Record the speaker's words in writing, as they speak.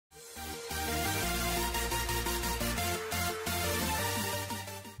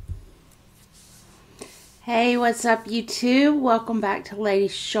Hey, what's up YouTube? Welcome back to Lady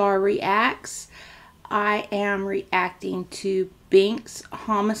Shar Reacts. I am reacting to Bingx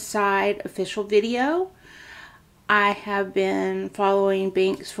Homicide official video. I have been following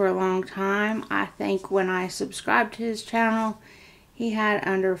Bingx for a long time. I think when I subscribed to his channel, he had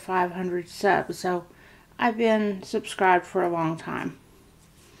under 500 subs. So I've been subscribed for a long time.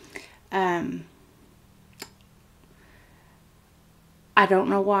 I don't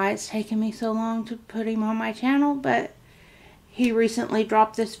know why it's taken me so long to put him on my channel, but he recently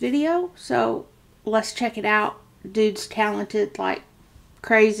dropped this video, so let's check it out. Dude's talented like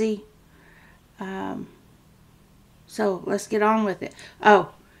crazy. So let's get on with it.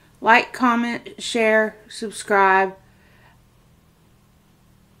 Oh, like, comment, share, subscribe.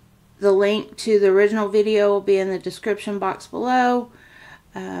 The link to the original video will be in the description box below.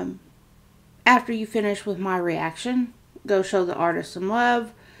 After you finish with my reaction, go show the artist some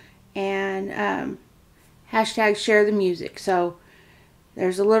love and hashtag share the music. So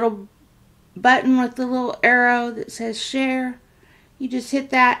there's a little button with the little arrow that says share. You just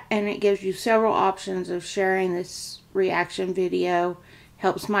hit that and it gives you several options of sharing this reaction video.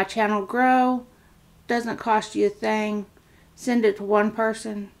 Helps my channel grow, doesn't cost you a thing. Send it to one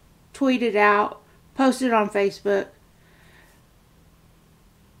person, tweet it out, post it on Facebook.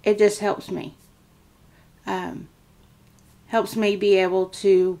 It just helps me. Helps me be able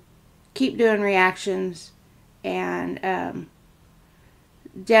to keep doing reactions and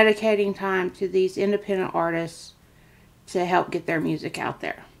dedicating time to these independent artists to help get their music out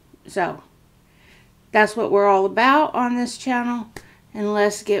there. So that's what we're all about on this channel, and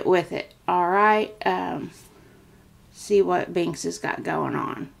let's get with it. Alright, see what Bingx has got going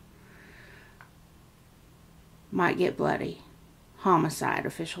on. Might get bloody. Homicide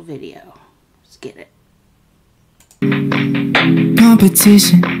official video. Let's get it.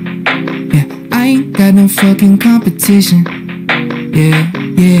 Competition, yeah, I ain't got no fucking competition.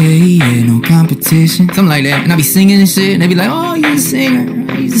 Yeah, no competition. Something like that. And I be singing and shit, and they be like, oh, you a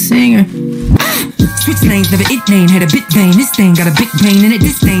singer, he's a singer. Switch lanes, never it name, had a bit vein. This thing got a big pain in it.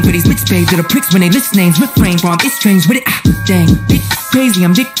 This thing for these bitch babes that are pricks when they list names. Refrain from it's strange with it. Dang, big crazy,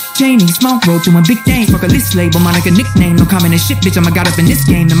 I'm Dick Cheney. Small road doing big things. Fuck a list label, mine like a nickname. No comment and shit, bitch. I'm a god up in this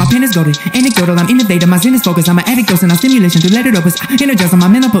game. Then my pen is goaded. Anecdotal, I'm innovative. My zen is focused. I'm an addict dose and I'm stimulation to let it opus. Energize on my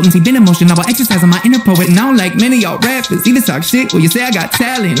mental potency. Been emotion. I will exercise on my inner poet. And I don't like many y'all rappers. Even talk shit. Well, you say I got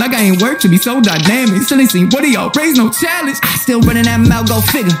talent. Like I ain't work to be so dynamic. Still ain't seen what of y'all raise no challenge. Still running that mouth, go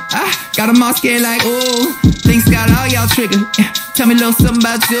figure. Got them all scared like, ooh, things got all y'all triggered. Tell me a little something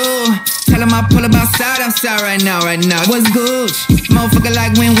about you. Tell them I pull up outside right now. What's good? Motherfucker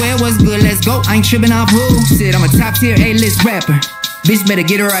like where was good? Let's go. I ain't tripping off who. Shit, I'm a top tier A-list rapper. Bitch better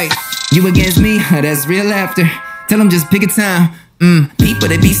get it right. You against me? That's real laughter. Tell them just pick a time. People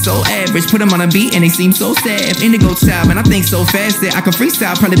that be so average, put them on a beat and they seem so sad. Indigo child, and I think so fast that I can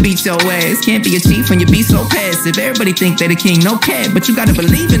freestyle, probably beat your ass. Can't be a chief when you be so passive. Everybody think they the king, no cap, but you gotta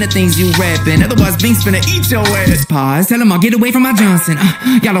believe in the things you rapping. Otherwise, Bingx finna eat your ass. Pause, tell them I'll get away from my Johnson.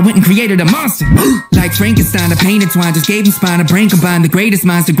 Y'all went and created a monster. Like Frankenstein, the pain entwined, just gave him spine, a brain combined. The greatest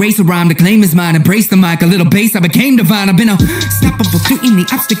minds, the grace of rhyme, the claim is mine. Embrace the mic, a little bass, I became divine. I've been unstoppable through any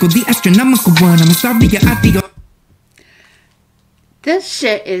obstacle, the astronomical one. I'm a star, I think. This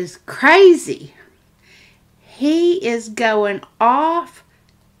shit is crazy. He is going off,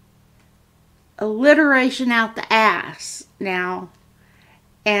 alliteration out the ass now.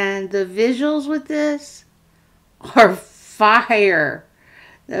 And the visuals with this are fire.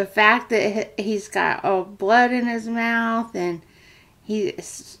 The fact that he's got blood in his mouth and he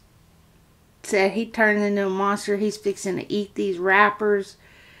said he turned into a monster. He's fixing to eat these rappers.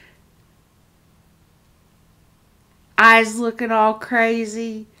 Eyes looking all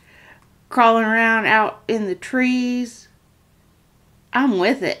crazy, crawling around out in the trees. I'm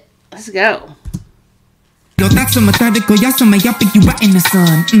with it. Let's go. Your thoughts are methodical, y'all pick you right in the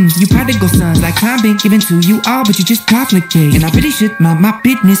sun. You prodigal sons, like time been given to you all, but you just propagate. And I really should mind my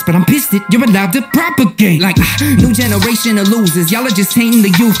business, but I'm pissed that you're allowed to propagate. Like, new generation of losers, y'all are just hating the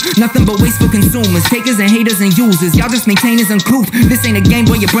youth. Nothing but wasteful consumers, takers and haters and users. Y'all just maintainers uncouth. This ain't a game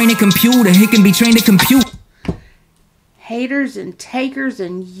boy, your brain a computer. It can be trained to compute. Haters and takers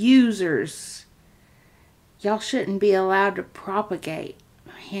and users. Y'all shouldn't be allowed to propagate.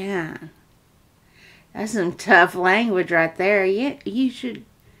 Man, that's some tough language right there. You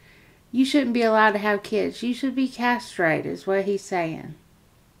shouldn't be allowed to have kids. You should be castrated, is what he's saying.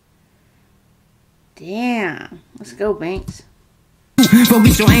 Damn. Let's go, Bingx.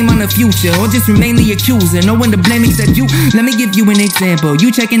 Focus your aim on the future, or just remain the accuser. No one to blame except you. Let me give you an example.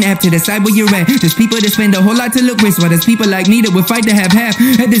 You check an app to decide where you're at. There's people that spend a whole lot to look rich, while there's people like me that would fight to have half.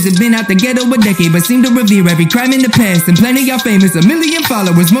 Others have been out the ghetto a decade, but seem to revere every crime in the past. And plenty y'all famous, 1 million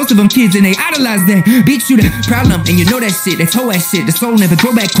followers, most of them kids, and they idolize that. Bitch, you the problem, and you know that shit. That's whole ass shit. The soul never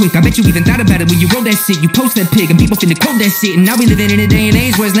grow back quick. I bet you even thought about it when you wrote that shit. You post that pic, and people finna quote that shit. And now we living in a day and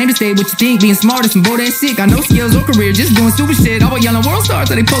age where it's lame to say what you think. Being smart is some bold ass shit. Got no skills or career, just doing stupid shit. All y'all on world stars,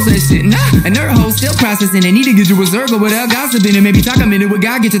 so they post that shit. Nah, and their hoes still processing. They need to get you reserved, but without gossiping. And maybe talk a minute with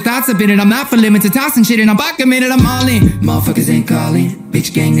God, get your thoughts up in it. I'm not for limits to tossing shit, and I'm back a minute, I'm all in. Motherfuckers ain't calling,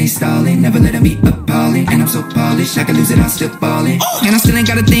 bitch gang they stalling. Never let them be appalling, and I'm so polished, I can lose it, I'm still balling. And I still ain't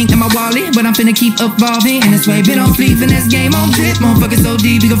got a thing in my wallet, but I'm finna keep evolving. And that's why I been on fleek, and this game on drip. Motherfuckers so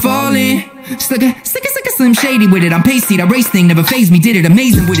deep, you can fall in. Stick a slim shady with it. I'm pasty, that race thing never phased me. Did it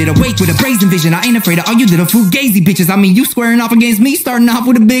amazing with it, awake with a brazen vision. I ain't afraid of all you little fugazi bitches. I mean, you squaring off against me, starting off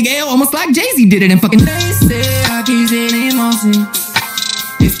with a big L, almost like Jay-Z did it. And fucking they say I keep saying emotion.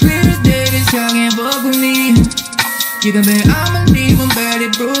 It's clear as day, this y'all can't fuck with me. You can bet I'ma leave them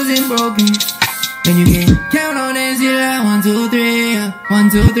battered, bruised, and broken. And you can count on this shit like 1, 2, 3, 1,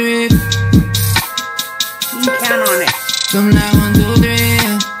 2, 3. You can count on it. Some like 1, 2, 3,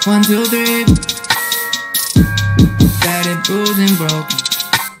 1, 2, 3. Battered, bruised, and broken.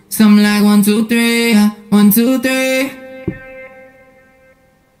 Some like 1, 2, 3, 1, 2, 3.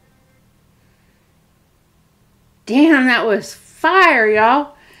 Damn, that was fire,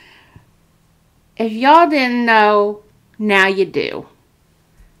 y'all. If y'all didn't know, now you do.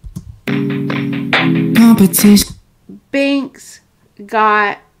 Competition. Bingx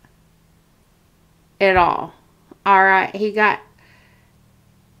got it all. Alright, he got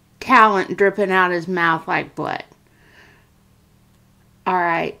talent dripping out his mouth like blood.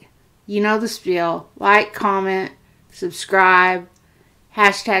 Alright, you know the spiel. Like, comment, subscribe,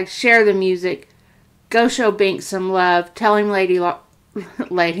 hashtag share the music. Go show Bingx some love. Tell him Lady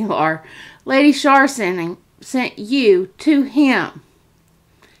Shar sent you to him.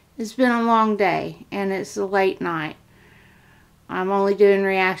 It's been a long day, and it's a late night. I'm only doing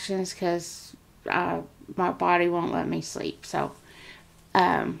reactions because my body won't let me sleep. So,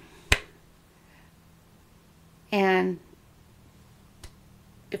 and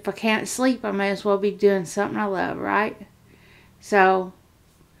if I can't sleep, I may as well be doing something I love, right? So,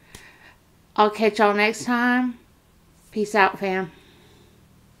 I'll catch y'all next time. Peace out, fam.